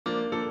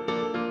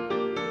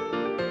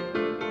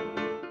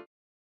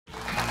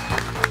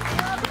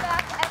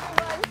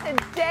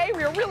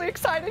are really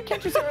excited.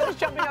 Can't you see her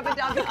jumping up and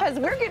down? Because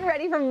we're getting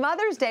ready for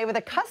Mother's Day with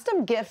a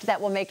custom gift that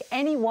will make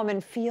any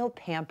woman feel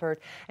pampered.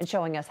 And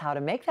showing us how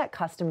to make that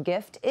custom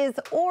gift is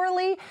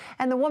Orly,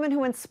 and the woman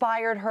who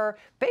inspired her,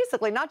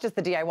 basically not just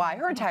the DIY,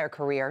 her entire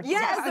career.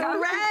 Yes,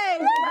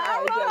 Desiree!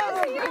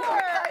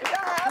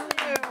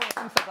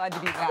 I'm so glad to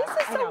be back.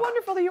 This is so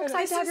wonderful. Are you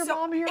excited to have your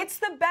mom here? It's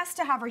the best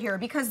to have her here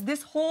because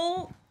this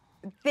whole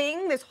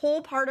thing, this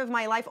whole part of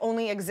my life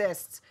only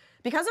exists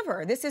because of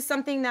her. This is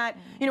something that,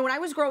 you know, when I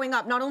was growing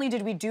up, not only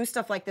did we do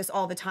stuff like this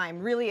all the time,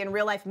 really in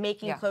real life,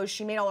 making clothes.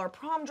 She made all our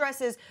prom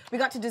dresses. We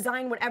got to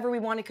design whatever we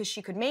wanted because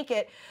she could make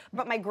it.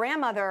 But my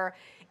grandmother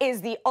is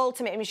the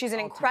ultimate. I mean, she's an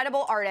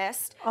incredible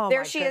artist.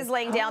 There she is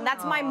laying down.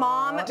 That's my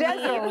mom,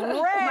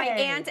 my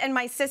aunt, and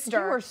my sister.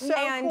 You are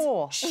so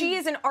cool. She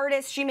is an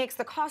artist. She makes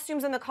the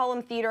costumes in the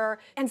Cullum Theater.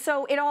 And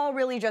so it all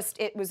really just,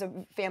 it was a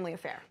family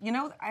affair. You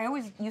know, I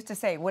always used to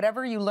say,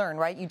 whatever you learn,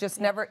 right, you just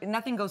never,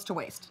 nothing goes to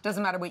waste.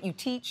 Doesn't matter what you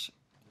teach.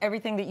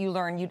 Everything that you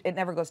learn, it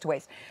never goes to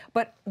waste.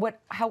 But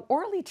how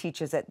Orly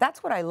teaches it,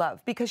 that's what I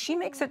love, because she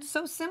makes it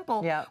so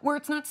simple where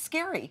it's not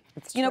scary.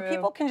 You know,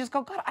 people can just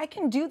go, God, I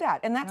can do that.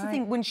 And that's the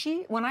thing,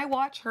 when I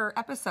watch her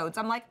episodes,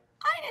 I'm like,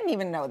 I didn't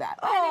even know that.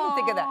 I didn't even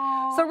think of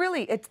that. So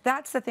really,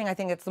 that's the thing I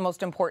think it's the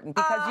most important,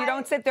 because you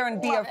don't sit there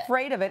and be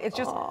afraid of it. It's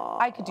just,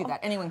 I could do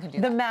that. Anyone can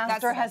do that. The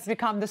master has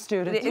become the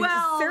student.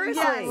 Well,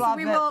 seriously. Yes,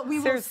 we will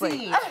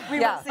see. We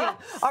will see.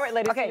 All right,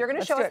 ladies, so you're going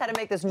to show us how to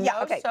make this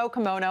no-sew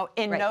kimono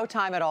in no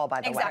time at all,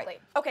 by the way. Exactly.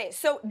 Okay,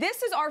 so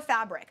this is our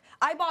fabric.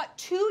 I bought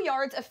 2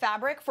 yards of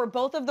fabric for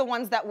both of the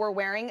ones that we're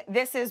wearing.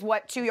 This is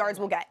what 2 yards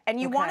will get. And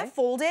you want to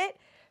fold it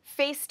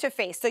face to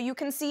face. So you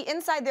can see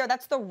inside there,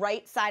 that's the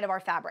right side of our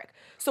fabric.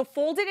 So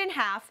fold it in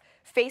half,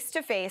 face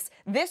to face.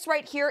 This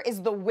right here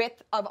is the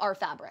width of our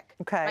fabric,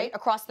 right,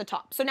 across the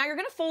top. So now you're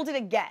gonna fold it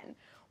again.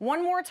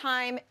 One more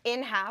time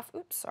in half,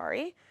 oops,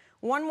 sorry.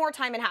 One more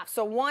time in half.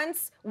 So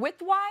once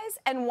widthwise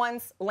and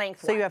once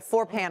lengthwise. So you have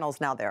 4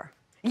 panels now there.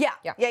 Yeah,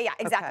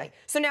 exactly.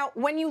 So now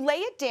when you lay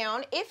it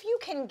down, if you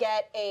can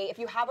get if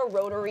you have a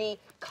rotary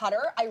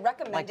cutter, I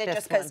recommend it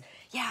just because,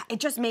 it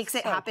just makes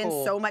it happen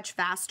so much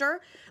faster.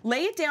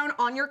 Lay it down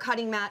on your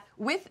cutting mat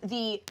with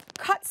the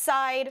cut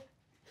side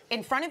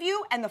in front of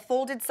you and the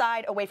folded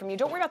side away from you.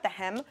 Don't worry about the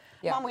hem,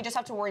 Mom. We just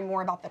have to worry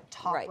more about the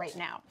top right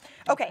now.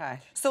 Okay,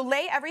 so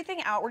lay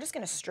everything out. We're just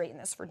gonna straighten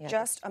this for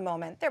just a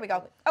moment. There we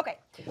go. Okay,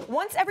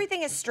 once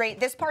everything is straight,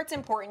 this part's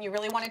important. You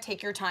really wanna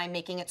take your time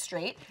making it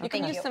straight. You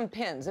can use some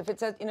pins. If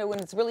it's, you know, when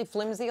it's really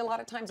flimsy, a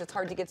lot of times it's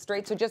hard to get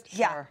straight. So just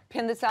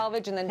pin the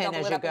selvage and then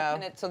double it up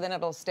and pin it, so then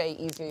it'll stay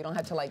easier. You don't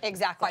have to like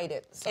fight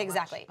it so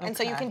much. And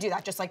so you can do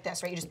that just like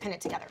this, right? You just pin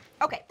it together.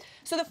 Okay,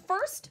 so the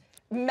first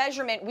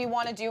measurement we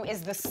want to do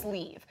is the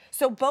sleeve.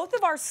 So both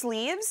of our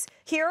sleeves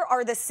here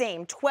are the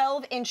same,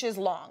 12 inches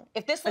long.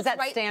 If this was is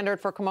that standard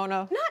for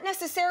kimono? Not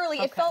necessarily.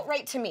 It felt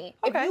right to me.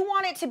 If you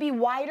want it to be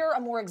wider, a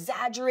more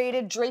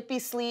exaggerated drapey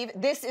sleeve,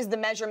 this is the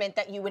measurement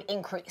that you would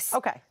increase.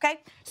 Okay.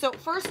 So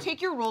first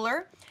take your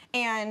ruler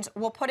and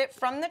we'll put it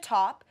from the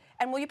top.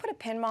 And will you put a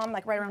pin, Mom,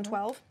 like right around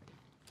 12?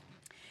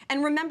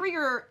 And remember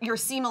your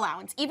seam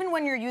allowance. Even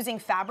when you're using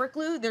fabric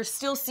glue, there's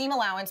still seam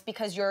allowance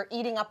because you're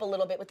eating up a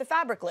little bit with the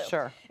fabric glue.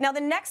 Sure. Now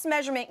the next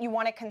measurement you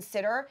want to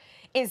consider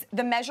is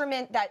the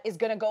measurement that is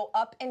going to go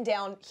up and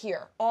down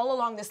here, all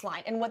along this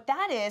line. And what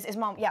that is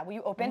Mom, will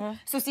you open?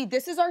 So see,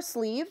 this is our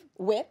sleeve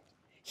width.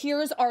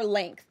 Here's our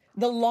length.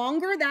 The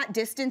longer that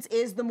distance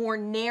is, the more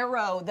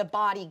narrow the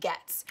body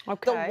gets.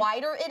 The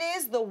wider it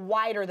is, the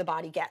wider the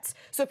body gets.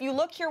 So if you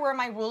look here where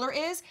my ruler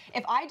is,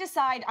 if I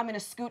decide I'm going to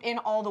scoot in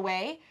all the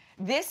way,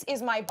 this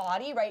is my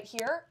body right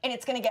here, and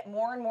it's going to get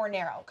more and more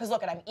narrow. Because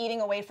look, I'm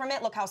eating away from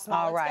it. Look how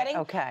small it's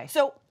getting.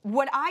 So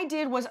what I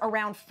did was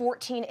around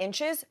 14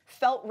 inches.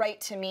 Felt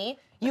right to me.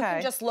 You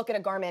can just look at a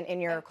garment in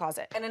your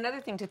closet. And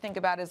another thing to think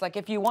about is, like,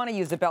 if you want to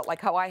use a belt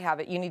like how I have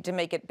it, you need to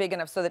make it big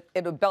enough so that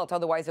it would belt.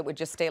 Otherwise, it would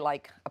just stay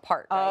like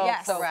apart. Right?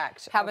 Yes, so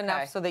have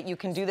enough so that you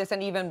can do this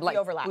and even like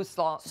boost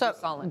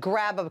so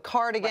grab a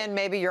cardigan,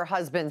 maybe your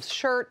husband's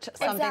shirt,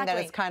 something that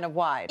is kind of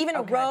wide. Even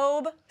a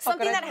robe,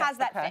 something that has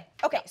that fit.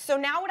 Okay, so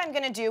now what I'm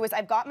going to do is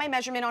I've got my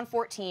measurement on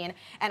 14,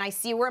 and I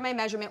see where my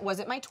measurement was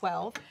at my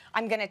 12.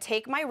 I'm going to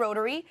take my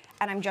rotary,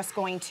 and I'm just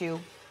going to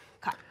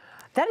cut.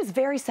 That is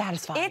very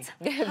satisfying.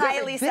 It's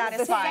highly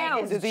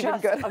satisfying. It's even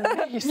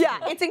good. Yeah,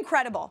 it's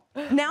incredible.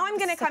 Now I'm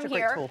going to come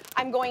here.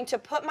 I'm going to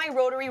put my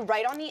rotary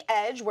right on the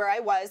edge where I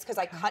was because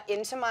I cut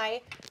into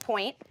my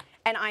point,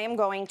 and I am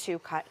going to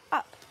cut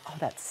up. Oh,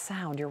 that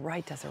sound. You're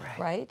right, Desiree.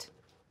 Right?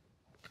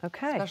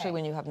 Okay. Especially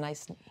when you have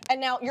nice. And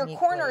now your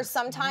corners,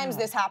 sometimes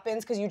this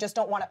happens because you just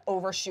don't want to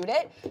overshoot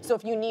it. So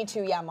if you need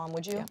to, Mom,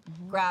 would you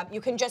grab? You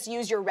can just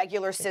use your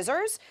regular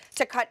scissors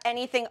to cut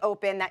anything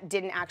open that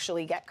didn't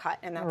actually get cut.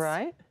 And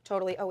that's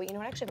totally, oh, wait, you know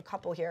what? I actually have a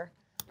couple here.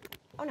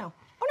 Oh, no.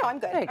 Oh, no, I'm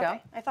good. There you go.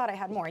 I thought I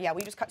had more. Yeah, will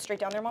you just cut straight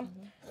down there, Mom?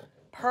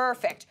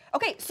 Perfect.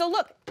 Okay, so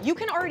look, you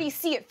can already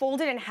see it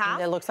folded in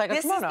half. It looks like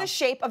a kimono. This is the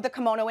shape of the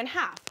kimono in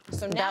half.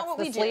 So now what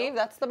we do. That's the sleeve,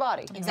 that's the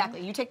body.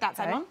 Exactly. You take that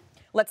side, Mom.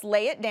 Let's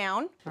lay it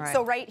down.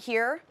 So right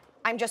here,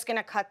 I'm just going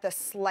to cut the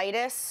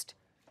slightest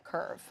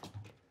curve.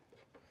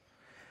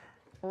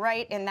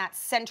 right in that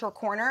center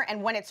corner,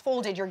 and when it's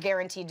folded, you're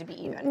guaranteed to be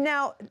even.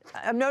 Now,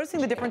 I'm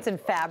noticing the difference in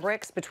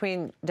fabrics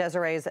between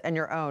Desiree's and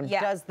your own.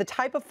 Yeah. Does the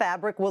type of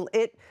fabric, will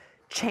it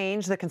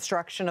change the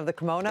construction of the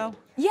kimono?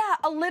 Yeah,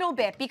 a little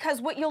bit, because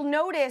what you'll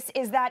notice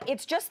is that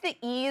it's just the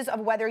ease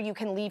of whether you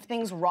can leave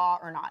things raw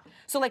or not.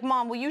 So like,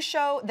 Mom, will you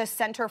show the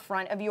center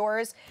front of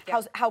yours,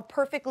 how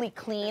perfectly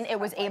clean it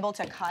was able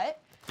to cut?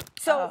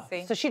 So,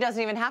 so she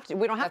doesn't even have to,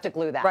 we don't have to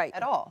glue that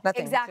at all.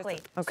 Nothing. Exactly.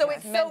 So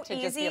it's so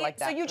easy.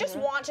 So you just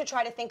want to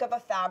try to think of a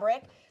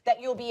fabric that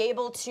you'll be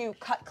able to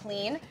cut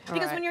clean.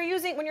 Because when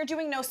you're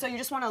doing no-sew, you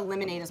just want to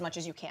eliminate as much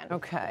as you can.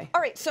 Okay. All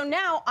right, so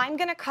now I'm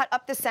gonna cut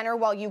up the center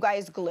while you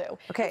guys glue.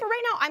 Okay. And for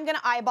right now, I'm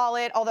gonna eyeball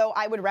it, although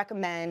I would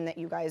recommend that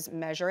you guys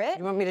measure it.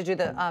 You want me to do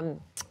the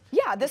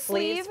yeah, the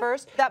sleeves sleeve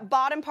first? That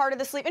bottom part of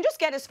the sleeve, and just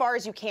get as far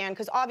as you can,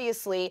 because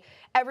obviously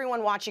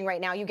everyone watching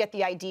right now, you get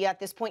the idea. At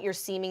this point, you're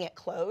seaming it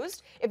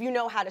closed. If you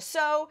know how to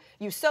sew,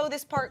 you sew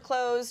this part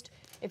closed.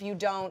 If you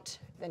don't,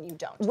 then you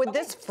don't. Would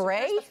this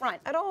fray the front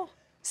at all?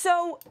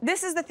 So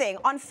this is the thing.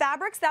 On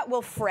fabrics that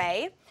will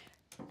fray,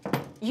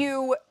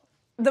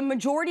 the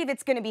majority of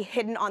it's going to be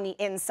hidden on the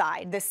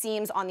inside, the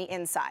seams on the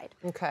inside.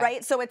 Okay.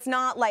 Right? So it's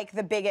not like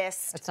the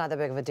biggest. It's not that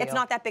big of a deal. It's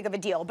not that big of a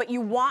deal. But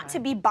you want to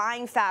be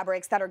buying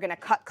fabrics that are going to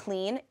cut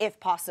clean if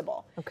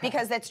possible. Okay.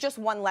 Because that's just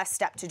one less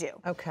step to do.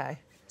 Okay.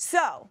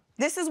 So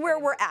this is where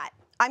we're at.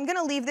 I'm going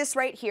to leave this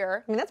right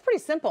here. I mean, that's pretty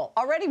simple.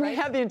 Already we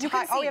have the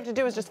entire, all we have to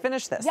do is just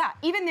finish this. Yeah,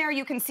 even there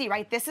you can see,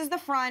 right? This is the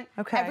front.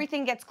 Okay.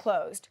 Everything gets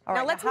closed. All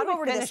now right, let's how move do we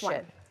over to finish this one.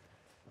 it?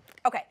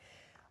 Okay.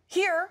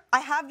 Here,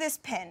 I have this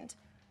pinned.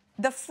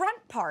 The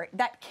front part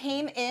that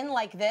came in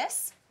like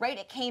this, right?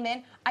 It came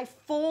in. I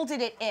folded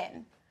it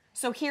in.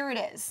 So here it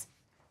is.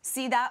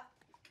 See, that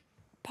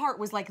part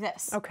was like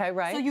this. Okay,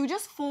 right. So you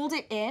just fold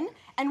it in,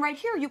 and right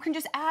here you can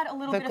just add a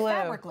little bit of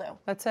fabric glue.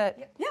 That's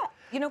it. Yeah.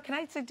 You know, can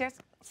I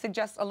suggest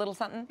a little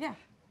something? Yeah.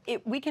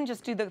 We can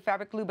just do the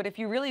fabric glue, but if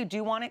you really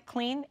do want it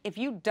clean, if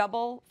you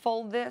double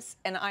fold this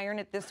and iron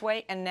it this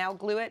way and now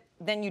glue it,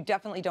 then you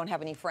definitely don't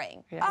have any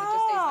fraying. Yeah. It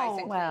just stays nice and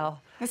clean.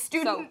 Well, The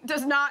student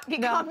does not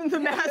become the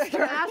master. the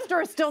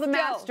master is still the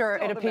master,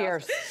 still it the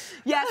appears.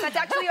 Yes, that's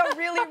actually a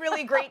really,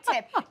 really great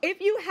tip.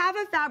 If you have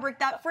a fabric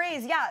that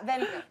frays,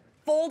 then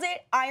fold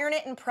it, iron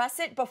it, and press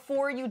it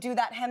before you do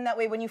that hem. That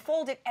way, when you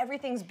fold it,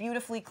 everything's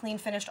beautifully clean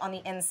finished on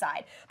the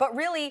inside. But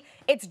really,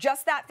 it's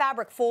just that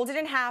fabric. Fold it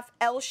in half,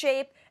 L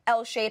shape,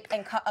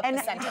 and cut up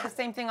the center. The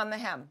same thing on the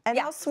hem. And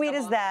how sweet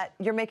is that?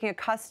 You're making a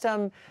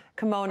custom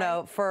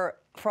kimono for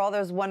all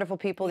those wonderful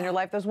people in your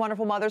life, those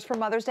wonderful mothers for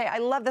Mother's Day. I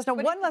love this. Now,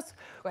 one last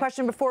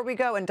question before we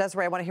go, and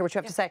Desiree, I want to hear what you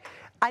have to say.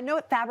 I know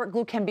fabric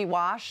glue can be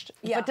washed,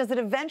 but does it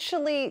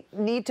eventually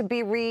need to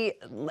be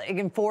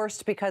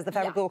reinforced because the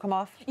fabric glue will come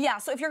off? Yeah,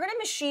 so if you're gonna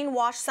machine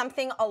wash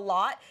something a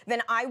lot,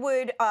 then I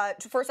would,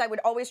 first I would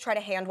always try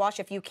to hand wash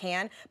if you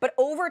can, but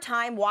over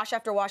time, wash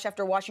after wash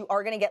after wash, you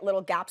are gonna get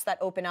little gaps that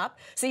open up.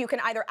 So you can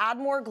either add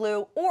more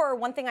glue, or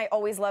one thing I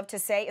always love to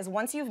say is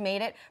once you've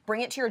made it,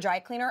 bring it to your dry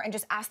cleaner and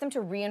just ask them to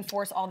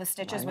reinforce all the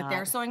stitches with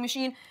their sewing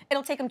machine.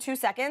 It'll take them 2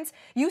 seconds.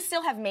 You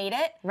still have made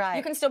it. Right.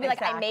 You can still be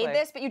like, I made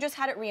this, but you just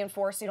had it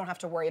reinforced, so you don't have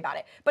to worry about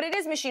it. But it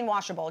is machine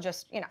washable,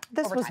 just, you know,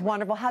 This over was time.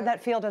 wonderful. How'd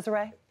that feel,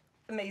 Desiree?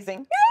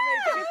 Amazing.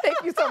 Amazing. Thank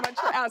you so much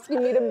for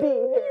asking me to be here.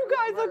 You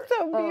guys look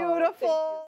so beautiful.